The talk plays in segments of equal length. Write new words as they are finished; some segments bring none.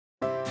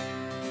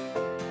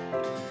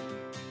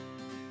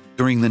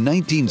During the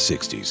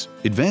 1960s,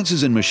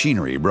 advances in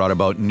machinery brought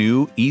about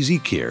new,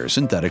 easy-care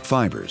synthetic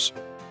fibers.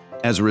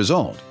 As a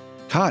result,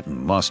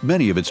 cotton lost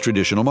many of its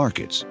traditional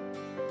markets.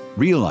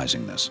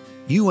 Realizing this,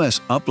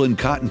 U.S. upland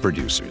cotton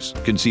producers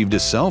conceived a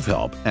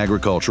self-help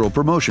agricultural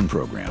promotion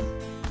program.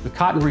 The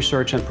Cotton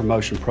Research and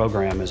Promotion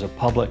Program is a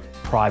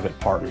public-private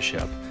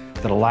partnership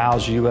that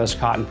allows U.S.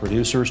 cotton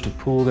producers to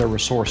pool their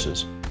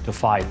resources to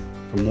fight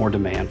for more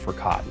demand for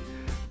cotton.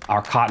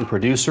 Our cotton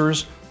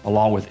producers,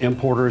 along with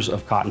importers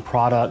of cotton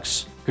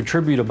products,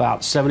 contribute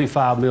about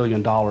 $75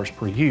 million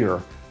per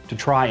year to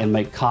try and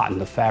make cotton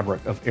the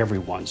fabric of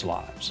everyone's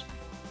lives.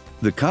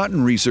 The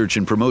Cotton Research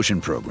and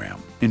Promotion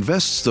Program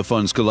invests the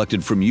funds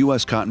collected from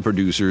U.S. cotton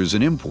producers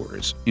and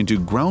importers into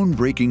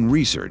groundbreaking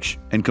research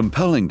and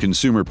compelling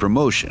consumer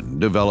promotion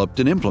developed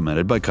and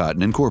implemented by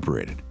Cotton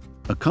Incorporated,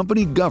 a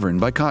company governed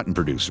by cotton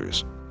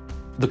producers.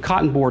 The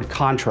Cotton Board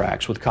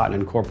contracts with Cotton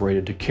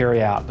Incorporated to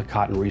carry out the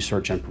Cotton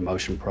Research and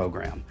Promotion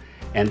Program.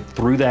 And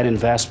through that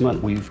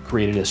investment, we've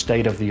created a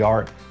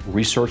state-of-the-art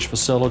research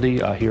facility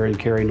here in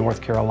Cary,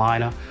 North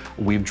Carolina.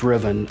 We've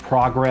driven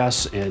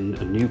progress in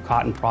new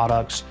cotton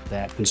products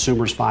that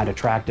consumers find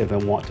attractive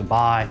and want to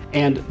buy.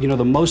 And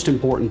the most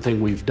important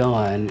thing we've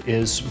done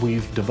is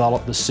we've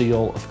developed the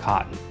seal of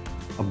cotton,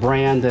 a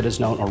brand that is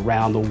known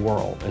around the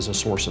world as a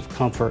source of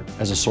comfort,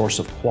 as a source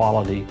of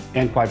quality,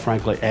 and quite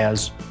frankly,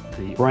 as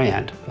the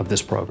brand of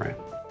this program.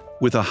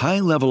 With a high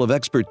level of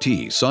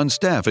expertise on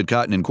staff at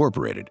Cotton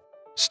Incorporated,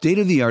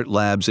 state-of-the-art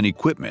labs and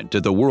equipment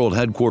at the world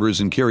headquarters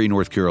in Cary,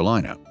 North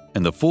Carolina,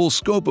 and the full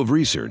scope of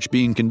research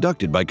being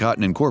conducted by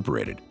Cotton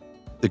Incorporated,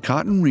 the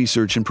Cotton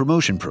Research and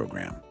Promotion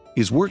Program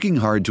is working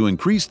hard to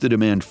increase the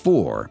demand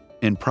for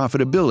and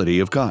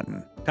profitability of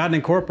cotton. Cotton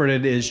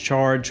Incorporated is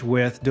charged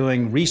with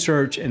doing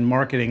research and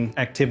marketing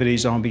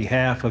activities on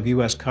behalf of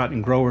U.S.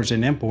 cotton growers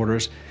and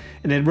importers,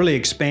 and it really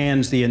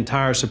expands the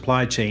entire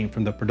supply chain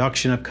from the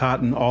production of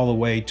cotton all the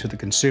way to the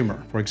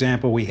consumer. For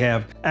example, we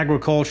have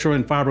agricultural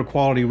and fiber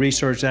quality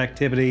research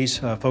activities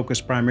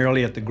focused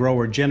primarily at the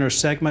grower-generer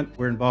segment.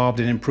 We're involved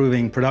in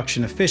improving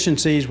production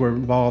efficiencies, we're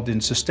involved in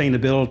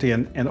sustainability,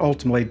 and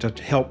ultimately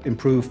to help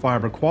improve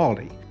fiber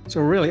quality. So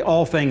really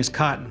all things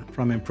cotton,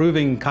 from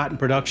improving cotton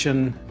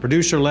production,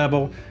 producer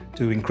level,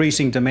 to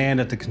increasing demand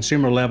at the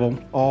consumer level,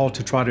 all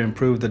to try to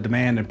improve the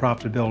demand and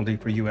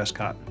profitability for U.S.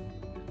 cotton.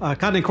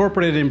 Cotton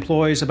Incorporated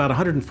employs about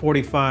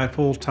 145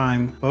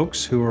 full-time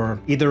folks who are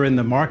either in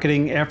the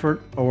marketing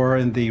effort or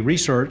in the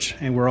research,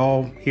 and we're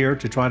all here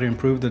to try to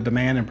improve the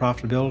demand and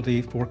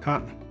profitability for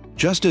cotton.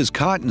 Just as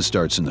cotton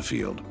starts in the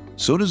field,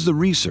 so does the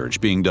research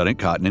being done at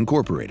Cotton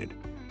Incorporated.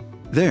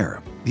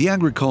 There, the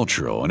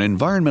Agricultural and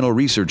Environmental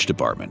Research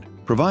Department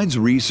provides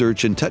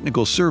research and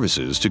technical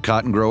services to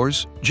cotton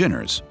growers,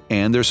 ginners,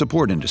 and their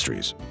support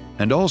industries,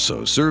 and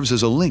also serves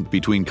as a link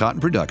between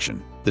cotton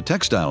production, the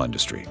textile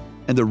industry,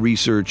 and the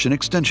research and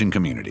extension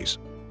communities.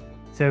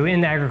 So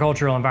in the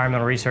Agricultural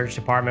Environmental Research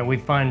Department, we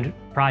fund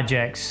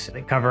projects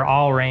that cover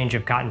all range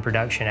of cotton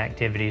production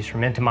activities,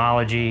 from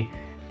entomology,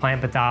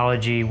 plant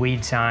pathology,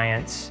 weed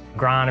science,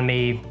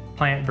 agronomy,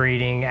 plant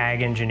breeding,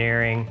 ag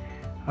engineering.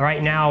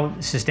 Right now,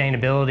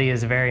 sustainability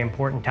is a very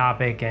important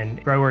topic,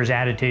 and growers'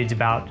 attitudes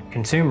about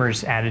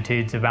consumers'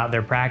 attitudes about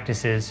their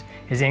practices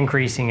is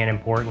increasing in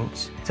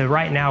importance. So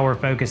right now we're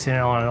focusing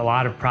on a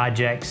lot of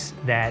projects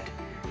that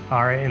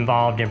are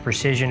involved in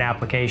precision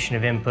application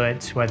of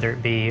inputs, whether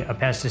it be a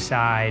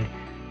pesticide,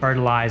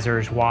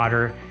 fertilizers,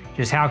 water.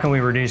 Just how can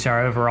we reduce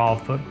our overall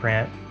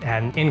footprint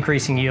and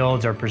increasing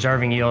yields or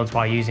preserving yields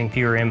while using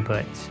fewer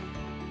inputs.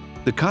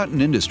 The cotton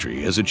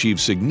industry has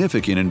achieved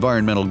significant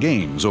environmental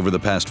gains over the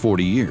past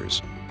 40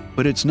 years,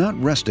 but it's not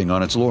resting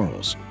on its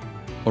laurels.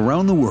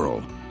 Around the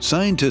world,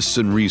 scientists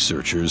and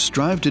researchers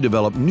strive to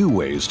develop new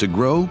ways to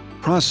grow,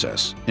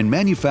 process, and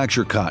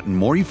manufacture cotton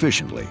more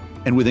efficiently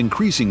and with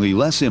increasingly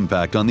less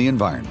impact on the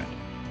environment.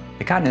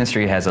 The cotton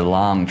industry has a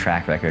long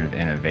track record of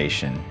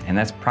innovation, and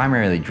that's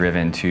primarily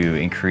driven to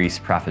increase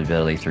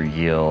profitability through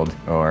yield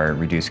or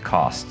reduce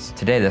costs.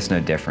 Today, that's no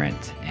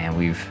different, and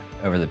we've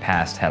over the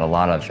past had a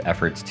lot of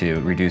efforts to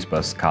reduce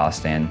both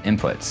cost and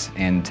inputs,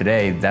 and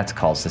today that's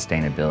called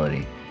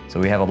sustainability. So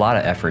we have a lot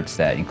of efforts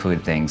that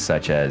include things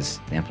such as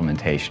the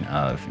implementation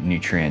of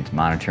nutrient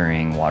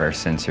monitoring, water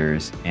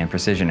sensors, and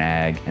precision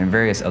ag, and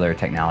various other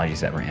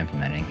technologies that we're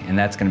implementing. And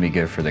that's going to be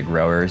good for the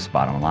growers'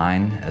 bottom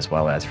line, as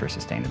well as for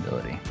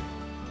sustainability.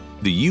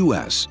 The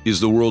U.S.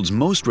 is the world's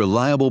most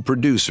reliable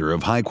producer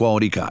of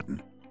high-quality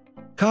cotton.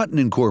 Cotton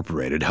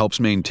Incorporated helps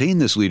maintain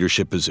this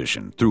leadership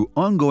position through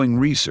ongoing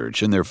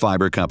research in their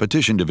fiber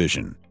competition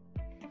division.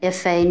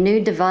 If a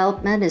new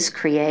development is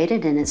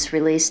created and it's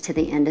released to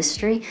the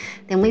industry,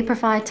 then we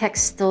provide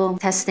textile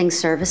testing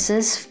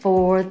services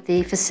for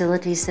the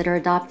facilities that are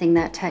adopting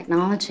that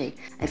technology.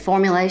 A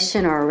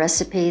formulation or a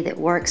recipe that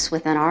works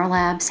within our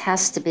labs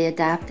has to be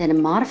adapted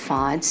and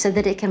modified so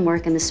that it can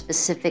work in the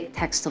specific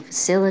textile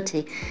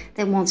facility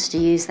that wants to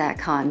use that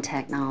cotton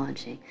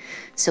technology.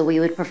 So we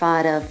would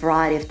provide a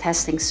variety of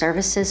testing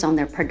services on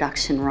their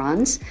production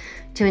runs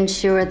to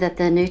ensure that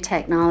the new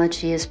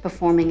technology is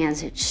performing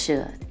as it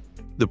should.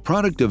 The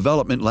Product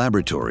Development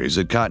Laboratories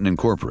at Cotton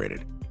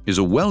Incorporated is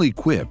a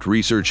well-equipped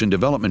research and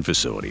development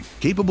facility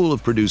capable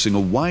of producing a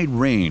wide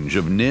range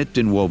of knit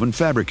and woven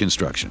fabric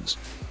constructions.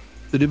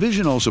 The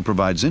division also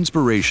provides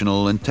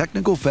inspirational and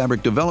technical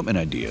fabric development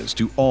ideas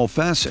to all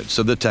facets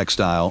of the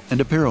textile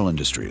and apparel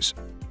industries.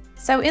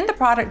 So in the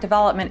product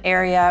development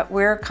area,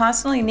 we're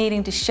constantly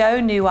needing to show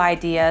new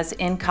ideas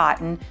in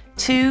cotton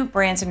to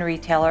brands and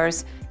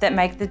retailers that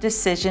make the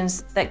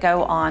decisions that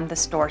go on the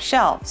store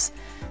shelves.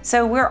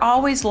 So we're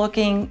always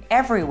looking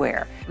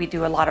everywhere. We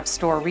do a lot of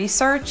store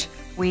research.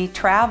 We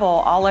travel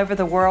all over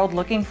the world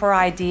looking for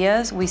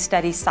ideas. We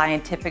study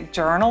scientific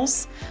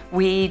journals.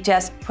 We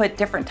just put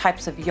different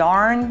types of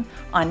yarn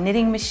on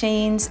knitting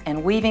machines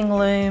and weaving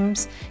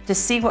looms to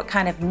see what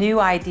kind of new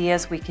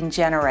ideas we can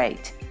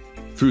generate.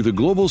 Through the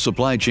Global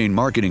Supply Chain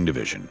Marketing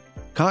Division,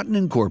 Cotton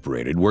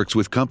Incorporated works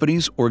with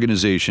companies,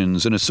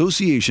 organizations, and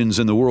associations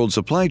in the world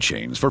supply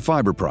chains for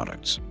fiber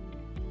products.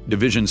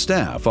 Division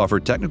staff offer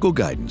technical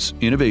guidance,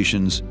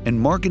 innovations, and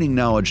marketing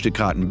knowledge to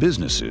cotton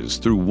businesses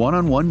through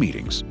one-on-one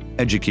meetings,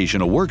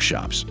 educational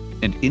workshops,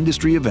 and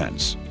industry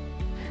events.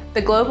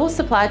 The Global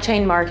Supply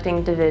Chain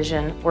Marketing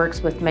Division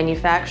works with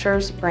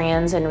manufacturers,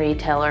 brands, and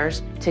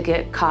retailers to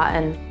get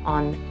cotton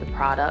on the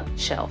product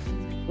shelf.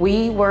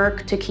 We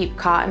work to keep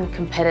cotton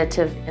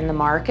competitive in the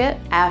market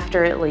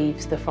after it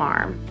leaves the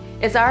farm.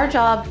 It's our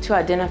job to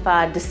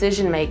identify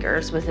decision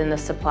makers within the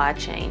supply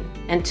chain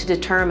and to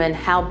determine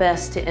how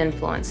best to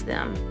influence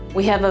them.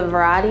 We have a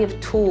variety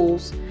of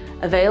tools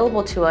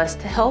available to us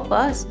to help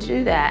us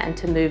do that and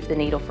to move the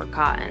needle for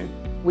cotton.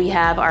 We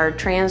have our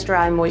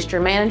trans-dry moisture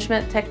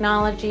management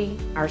technology,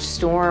 our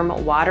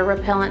storm water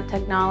repellent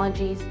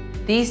technologies.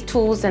 These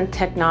tools and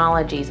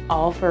technologies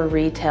offer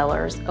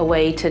retailers a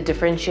way to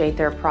differentiate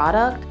their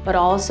product, but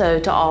also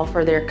to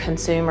offer their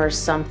consumers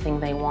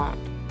something they want: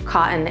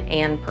 cotton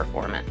and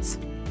performance.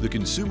 The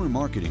Consumer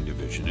Marketing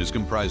Division is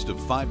comprised of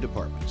 5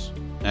 departments: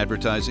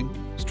 advertising,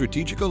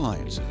 strategic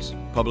alliances,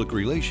 public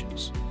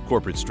relations,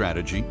 corporate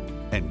strategy,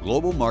 and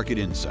global market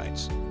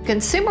insights.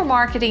 Consumer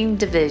Marketing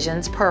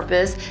Division's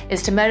purpose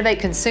is to motivate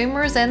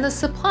consumers and the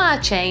supply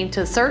chain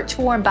to search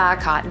for and buy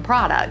cotton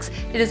products.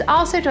 It is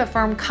also to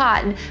affirm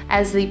cotton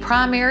as the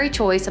primary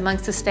choice among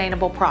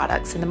sustainable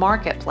products in the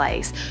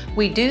marketplace.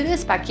 We do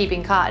this by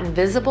keeping cotton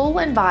visible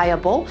and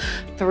viable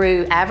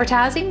through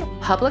advertising,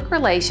 public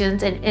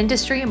relations, and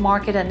industry and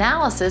market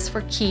analysis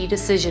for key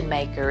decision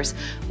makers.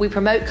 We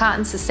promote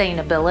cotton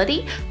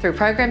sustainability through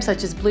programs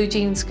such as Blue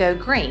Jeans Go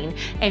Green,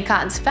 and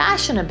cotton's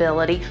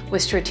fashionability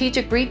with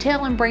strategic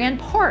retail and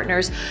brand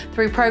partners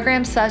through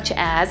programs such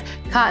as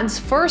cotton's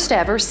first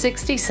ever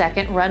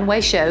 60-second runway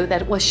show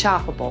that was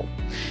shoppable.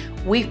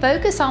 We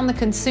focus on the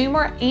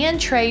consumer and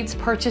trade's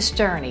purchase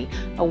journey,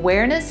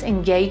 awareness,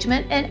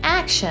 engagement, and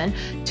action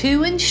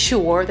to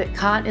ensure that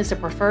cotton is a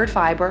preferred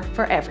fiber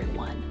for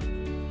everyone.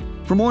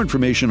 For more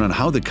information on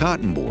how the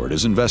Cotton Board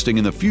is investing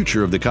in the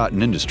future of the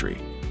cotton industry,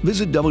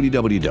 visit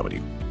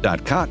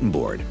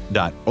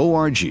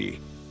www.cottonboard.org.